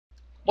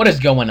What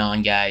is going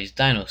on, guys?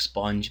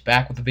 DinoSponge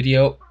back with a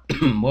video.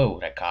 Whoa,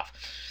 that cough.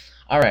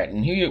 Alright,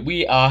 and here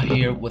we are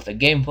here with a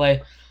gameplay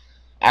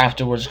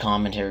afterwards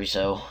commentary.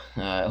 So,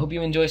 I hope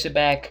you enjoy. Sit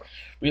back,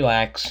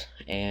 relax,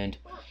 and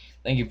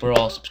thank you for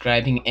all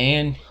subscribing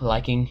and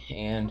liking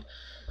and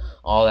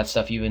all that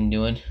stuff you've been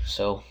doing.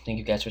 So, thank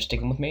you guys for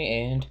sticking with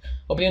me, and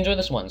hope you enjoy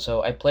this one.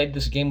 So, I played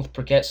this game with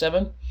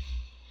Perket7,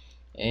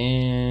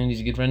 and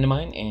he's a good friend of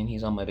mine, and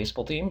he's on my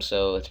baseball team,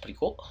 so it's pretty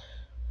cool.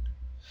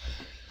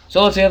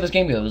 So let's see how this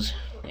game goes.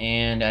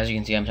 And as you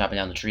can see, I'm chopping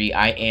down the tree.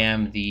 I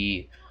am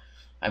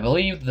I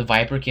believe, the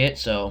Viper kit,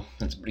 so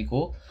that's pretty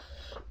cool.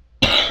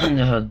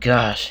 Oh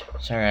gosh,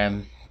 sorry,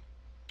 I'm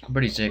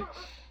pretty sick.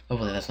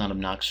 Hopefully that's not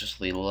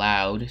obnoxiously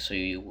loud, so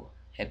you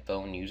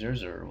headphone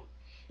users or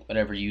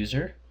whatever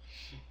user,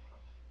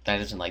 that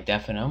doesn't like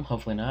deafen them.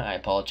 Hopefully not. I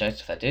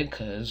apologize if that did,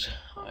 because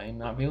I'm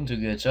not feeling too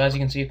good. So as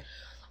you can see,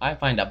 I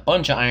find a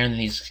bunch of iron in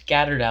these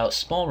scattered out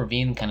small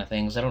ravine kind of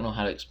things. I don't know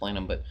how to explain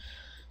them, but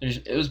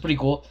it was pretty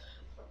cool.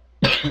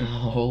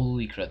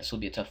 Holy crap, this will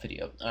be a tough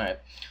video. Alright.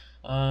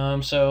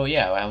 So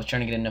yeah, I was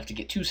trying to get enough to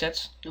get 2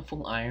 sets of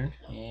full iron,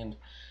 and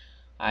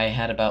I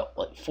had about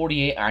like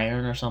 48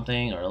 iron or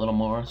something, or a little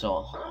more.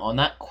 So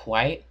not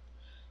quite.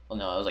 Well,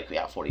 no, it was like,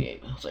 yeah,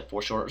 48. It was like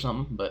 4 short or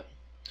something, but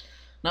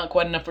not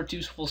quite enough for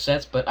 2 full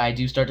sets. But I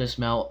do start to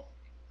smelt,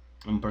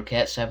 and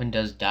Perket7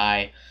 does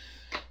die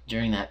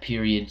during that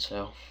period.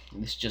 So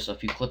this is just a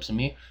few clips of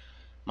me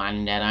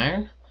mining that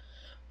iron.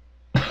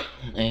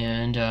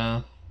 And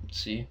let's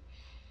see.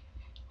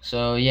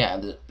 So yeah,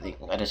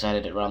 I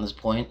decided around this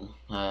point,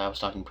 I was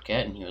talking to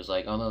Perket, and he was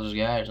like, "Oh, those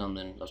guys," or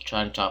something. I was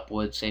trying to chop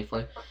wood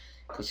safely,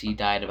 because he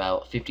died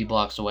about 50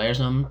 blocks away or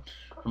something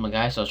from a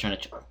guy. So I was trying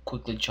to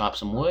quickly chop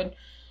some wood,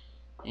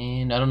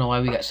 and I don't know why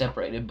we got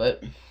separated,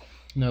 but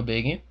no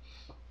biggie.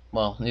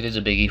 Well, it is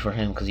a biggie for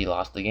him because he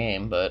lost the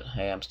game, but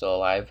hey, I'm still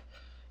alive.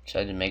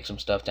 Decided to make some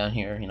stuff down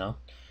here, you know,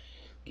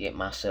 get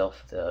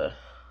myself the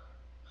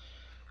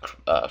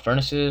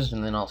furnaces,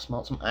 and then I'll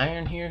smelt some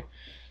iron here.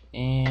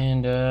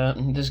 And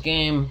this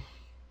game,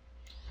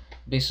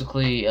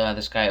 basically,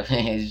 this guy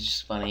is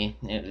just funny.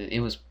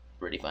 It was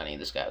pretty funny.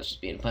 This guy was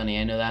just being funny,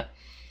 I know that.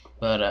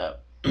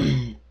 But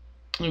it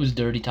was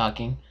dirty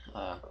talking.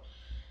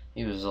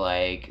 He was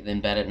like in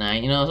bed at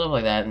night, you know, stuff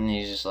like that. And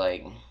he's just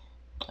like,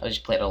 I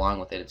just played along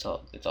with it. It's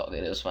all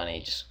good. It was funny.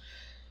 It just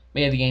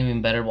made the game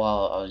even better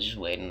while I was just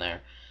waiting there.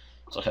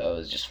 So it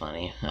was just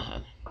funny.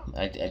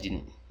 I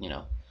didn't, you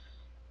know.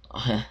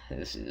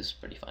 This is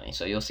pretty funny.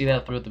 So you'll see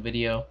that throughout the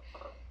video.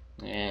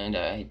 And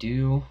I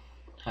do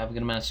have a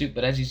good amount of soup,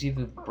 but as you see,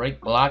 the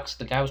break blocks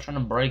the guy was trying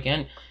to break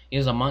in, he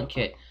has a monk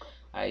kit.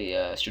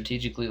 I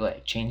strategically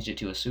like changed it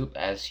to a soup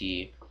as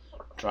he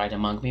tried to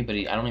monk me, but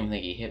I don't even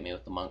think he hit me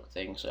with the monk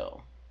thing.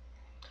 So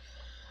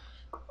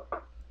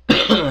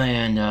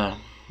and yeah,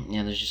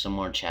 there's just some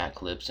more chat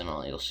clips and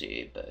all you'll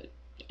see, but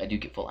I do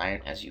get full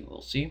iron, as you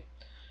will see.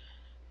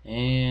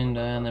 And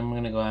then we're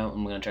gonna go out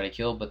and we're gonna try to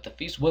kill, but the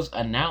feast was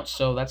announced,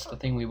 so that's the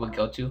thing we would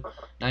go to.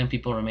 9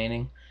 people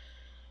remaining.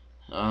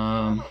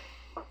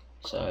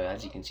 So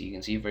as you can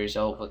see for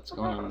yourself what's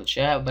going on in the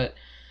chat, but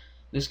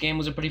this game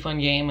was a pretty fun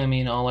game. I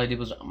mean, all I did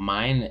was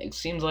mine. It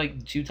seems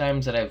like 2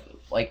 times that I've,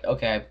 like,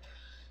 okay,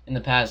 in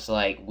the past,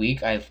 like,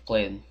 week, I've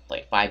played,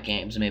 like, 5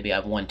 games, and maybe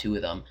I've won 2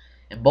 of them,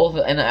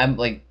 and I'm,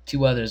 like,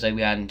 2 others I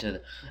got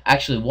into,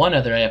 actually, 1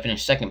 other I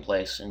finished 2nd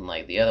place, and,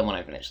 like, the other one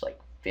I finished, like,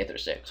 5th or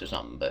 6th or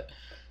something, but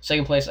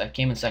 2nd place, I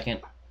came in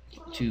 2nd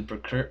to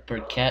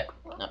Perket,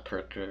 not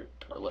Perker,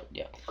 what,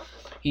 yeah,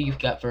 he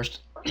got 1st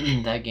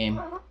that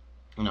game,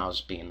 and I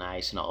was being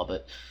nice and all,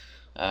 but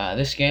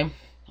this game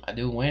I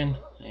do win,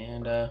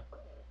 and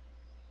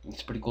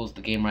it's pretty cool. It's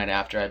the game right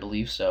after, I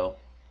believe, so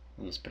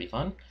it was pretty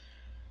fun.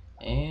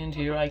 And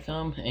here I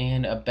come,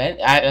 and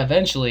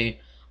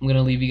eventually I'm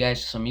gonna leave you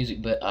guys some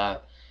music,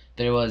 but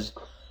there was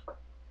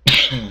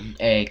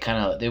a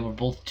kind of, they were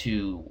both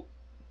 2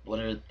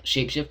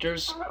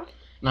 shapeshifters,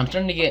 and I'm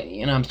starting to get,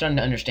 you know, I'm starting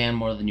to understand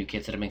more of the new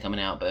kits that have been coming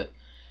out, but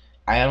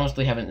I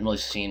honestly haven't really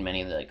seen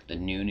many of the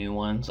new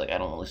ones. Like, I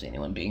don't really see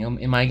anyone being them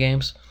in my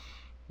games.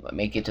 I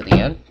make it to the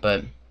end,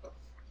 but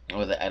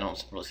I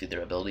don't really see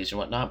their abilities or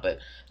whatnot. But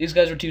these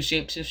guys were 2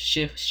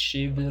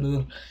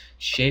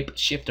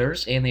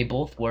 shapeshifters, and they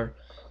both were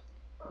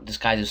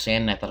disguised as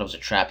sand. And I thought it was a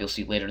trap. You'll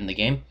see later in the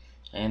game,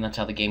 and that's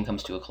how the game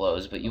comes to a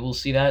close. But you will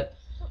see that,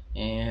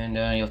 and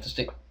you have to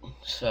stay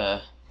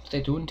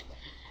tuned,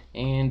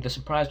 and the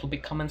surprise will be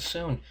coming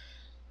soon.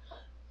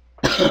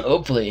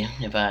 Hopefully,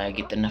 if I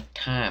get enough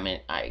time. And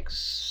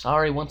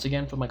sorry once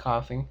again for my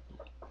coughing.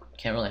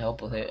 Can't really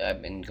help with it.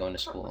 I've been going to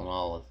school and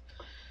all of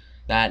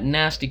that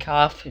nasty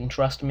cough, and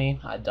trust me,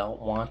 I don't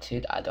want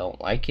it. I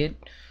don't like it.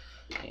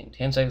 In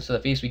 10 seconds to the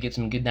feast, we get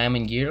some good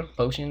diamond gear,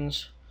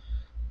 potions.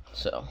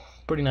 So,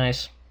 pretty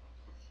nice.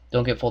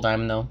 Don't get full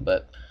diamond though,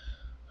 but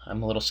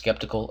I'm a little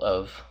skeptical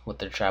of what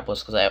their trap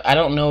was, because I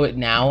don't know it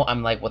now.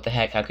 I'm like, what the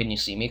heck? How couldn't you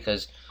see me?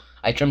 Because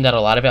I trimmed out a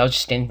lot of it. I was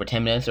just standing for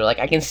 10 minutes. They're like,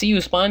 "I can see you,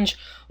 Sponge."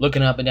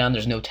 Looking up and down,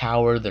 there's no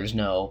tower. There's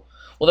no...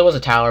 Well, there was a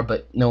tower,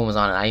 but no one was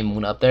on it. I even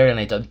went up there, and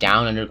I dug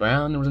down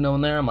underground. There was no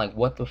one there. I'm like,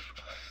 what the...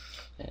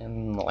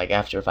 And like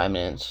after 5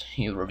 minutes,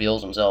 he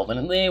reveals himself,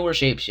 and they were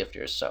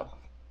shapeshifters, so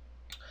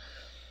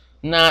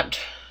not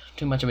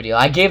too much of a deal.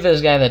 I gave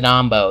this guy the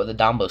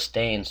Dombo's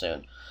staying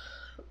soon.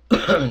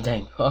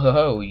 Dang,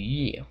 oh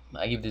yeah,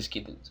 I give this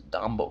kid the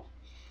Dombo.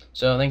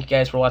 So thank you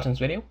guys for watching this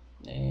video,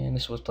 and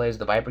this was plays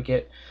the Viper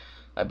kit,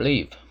 I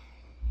believe.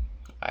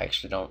 I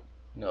actually don't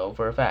know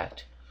for a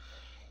fact.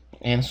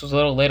 And this was a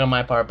little late on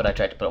my part, but I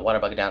tried to put a water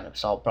bucket down to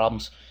solve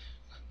problems,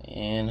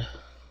 and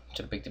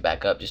should have picked it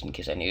back up just in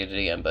case I needed it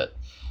again, but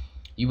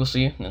you will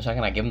see in a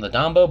second. I give him the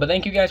Dombo, but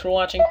thank you guys for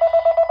watching,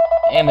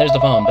 and there's the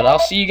phone, but I'll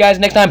see you guys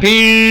next time.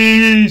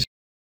 Peace!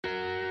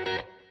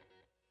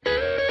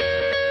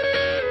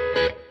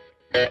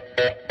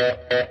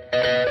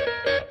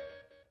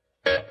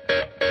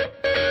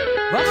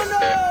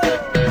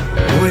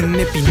 Wouldn't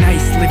it be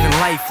nice living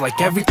life like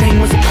everything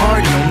was a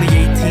party? Only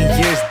 18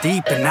 years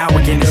deep and now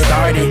we're getting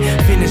started.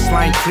 Finish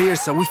line clear,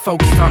 so we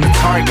focused on the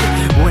target.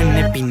 Wouldn't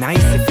it be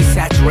nice if we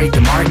saturate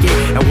the market?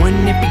 And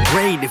wouldn't it be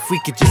great if we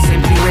could just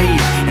simply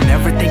rage and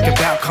never think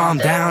about calm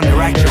down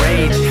or act your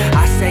age?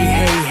 I say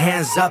hey,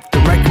 hands up, the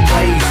record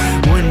plays.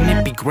 Wouldn't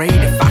it be great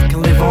if I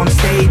could live on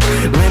stage?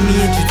 Let me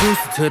introduce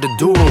you to the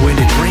duo with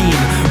a dream.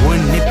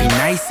 Wouldn't it be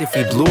nice if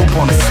we blew up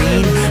on a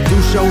scene? Do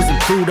shows in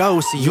Pluto,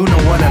 so you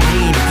know what I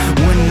mean.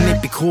 Wouldn't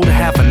it be cool to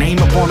have a name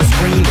up on the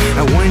screen?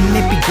 And wouldn't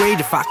it be great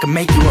if I could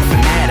make you a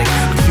fanatic?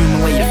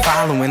 Accumulate a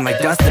following like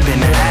dust up in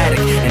the attic.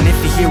 And if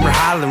you hear her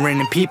hollering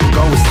and people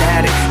go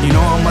ecstatic, you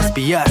know it must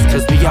be us,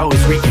 cause we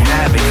always wreaking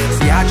havoc.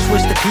 See, I just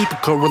wish that people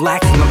could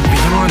relax and look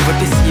beyond what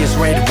this year's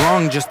rated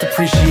wrong. Just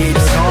appreciate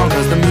a song,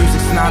 cause the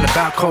music's not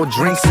about cold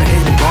drinks and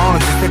hitting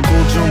bonds. It's the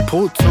cool June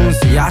pool tune,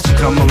 so y'all should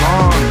come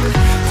along.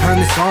 Turn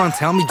this on,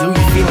 tell me, do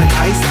you feel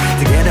enticed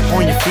to get up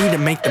on your feet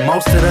and make the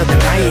most of the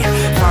night?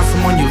 Find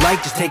someone you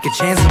like, just take a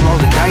chance and roll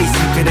the dice.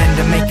 You could end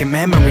up making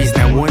memories,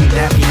 now wouldn't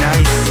that be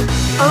nice?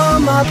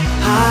 I'm up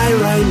high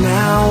right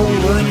now.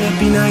 Wouldn't it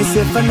be nice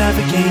if I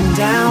never came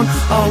down?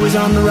 Always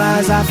on the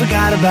rise, I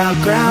forgot about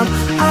ground.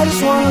 I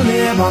just wanna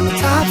live on the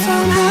top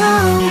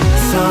somehow.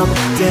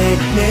 Someday,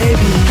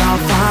 maybe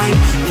I'll find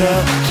the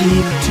key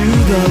to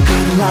the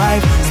good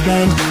life.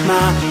 Spend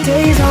my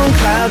days on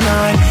cloud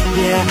nine.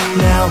 Yeah,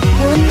 now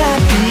wouldn't that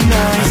be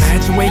nice?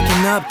 Imagine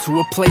waking up to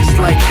a place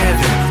like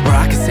heaven, where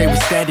I can say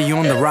we're steady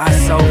on the rise,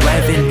 so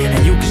 11.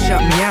 And you can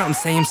shut me out and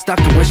say I'm stuck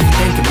and wishful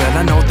thinking, but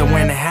I know that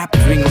when it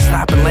happens we gon'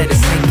 stop and let it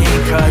sink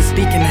in. Cause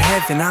speaking of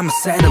heaven, I'ma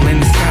settle in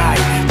the sky,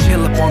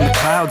 chill up on the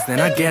clouds,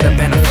 then I get up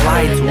and I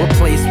fly to a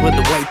place where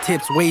the white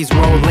tips waves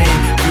roll in,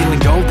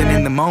 feeling golden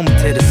in the moment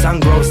till the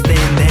sun grows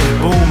thin. Then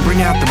boom,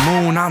 bring out the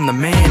moon, I'm the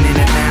man in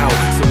it now.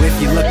 So if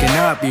you're looking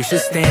up, you should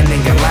stand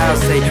and get loud.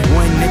 Say,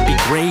 wouldn't it be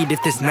great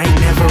if this night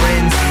never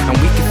ends, and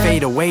we can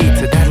fade away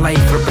to that light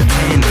for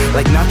pretend,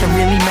 like nothing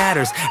really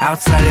matters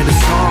outside of the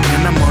song.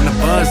 And I'm on a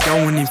buzz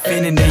going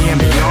infinity and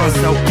beyond.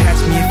 So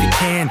catch me if you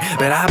can,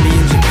 but I'll be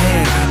in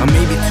Japan, or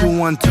maybe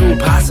 212,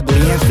 possibly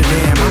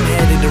Amsterdam. I'm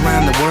headed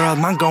around the world,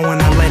 I'm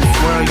going, I let it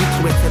swirl. You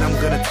twist it, I'm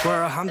gonna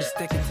twirl, I'm just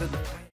sticking to the